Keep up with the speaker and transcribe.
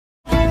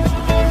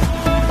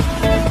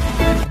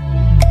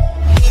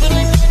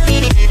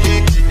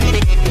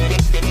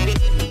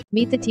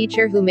Meet the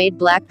teacher who made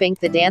BLACKPINK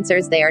the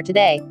dancers they are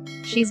today.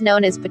 She's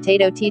known as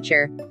Potato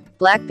Teacher.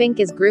 BLACKPINK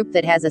is a group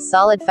that has a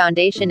solid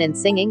foundation in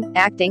singing,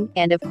 acting,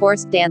 and of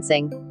course,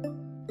 dancing.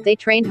 They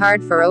trained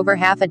hard for over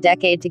half a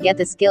decade to get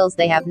the skills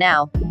they have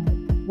now.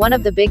 One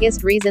of the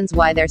biggest reasons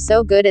why they're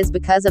so good is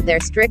because of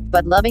their strict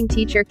but loving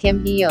teacher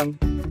Kim Hee-young.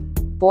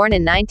 Born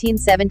in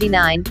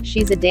 1979,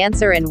 she's a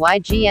dancer in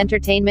YG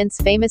Entertainment's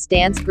famous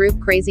dance group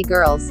Crazy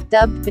Girls.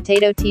 Dubbed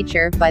Potato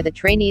Teacher by the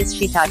trainees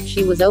she taught,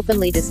 she was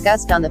openly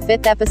discussed on the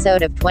 5th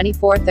episode of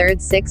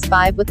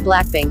 24/365 with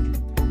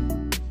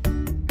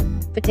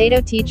BLACKPINK.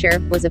 Potato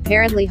Teacher was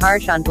apparently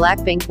harsh on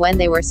BLACKPINK when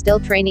they were still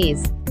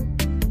trainees.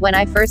 When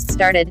I first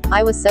started,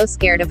 I was so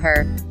scared of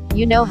her.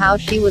 You know how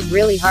she was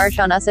really harsh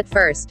on us at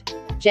first.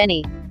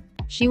 Jenny.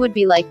 She would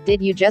be like,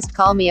 "Did you just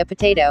call me a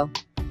potato?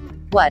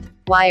 What?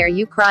 Why are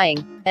you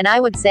crying?" And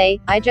I would say,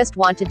 "I just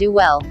want to do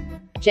well."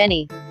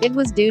 Jenny. It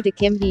was due to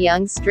Kim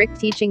Hee-young's strict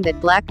teaching that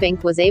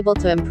BLACKPINK was able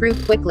to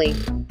improve quickly.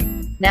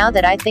 Now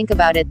that I think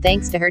about it,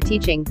 thanks to her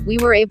teaching, we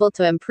were able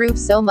to improve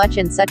so much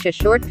in such a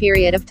short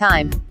period of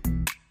time.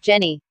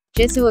 Jenny.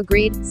 Jisoo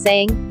agreed,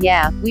 saying,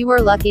 "Yeah, we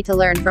were lucky to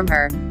learn from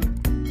her."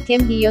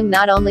 Kim Hee-young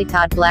not only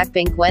taught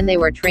BLACKPINK when they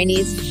were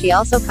trainees, she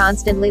also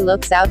constantly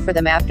looks out for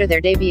them after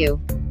their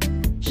debut.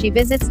 She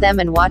visits them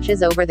and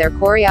watches over their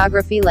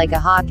choreography like a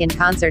hawk in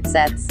concert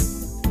sets.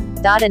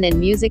 And in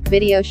music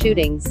video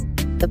shootings.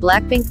 The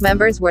BLACKPINK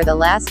members were the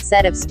last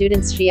set of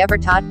students she ever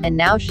taught, and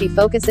now she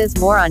focuses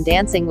more on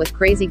dancing with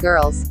Crazy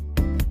Girls.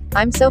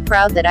 I'm so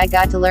proud that I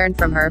got to learn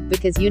from her,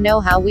 because you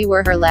know how we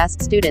were her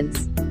last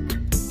students.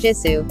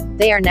 Jisoo.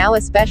 They are now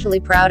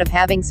especially proud of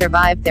having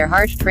survived their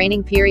harsh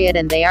training period,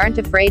 and they aren't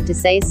afraid to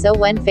say so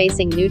when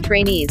facing new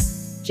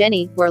trainees.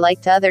 Jenny. We're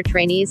like to other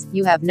trainees,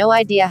 you have no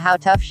idea how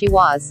tough she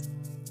was.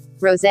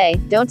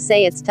 Rosé. Don't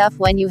say it's tough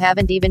when you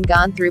haven't even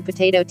gone through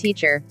Potato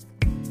Teacher.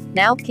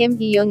 Now Kim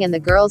Hee-young and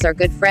the girls are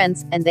good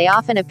friends, and they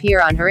often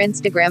appear on her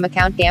Instagram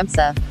account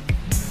Gamsa.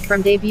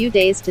 From debut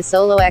days to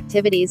solo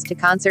activities to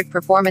concert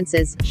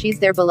performances, she's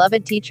their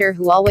beloved teacher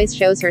who always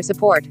shows her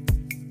support.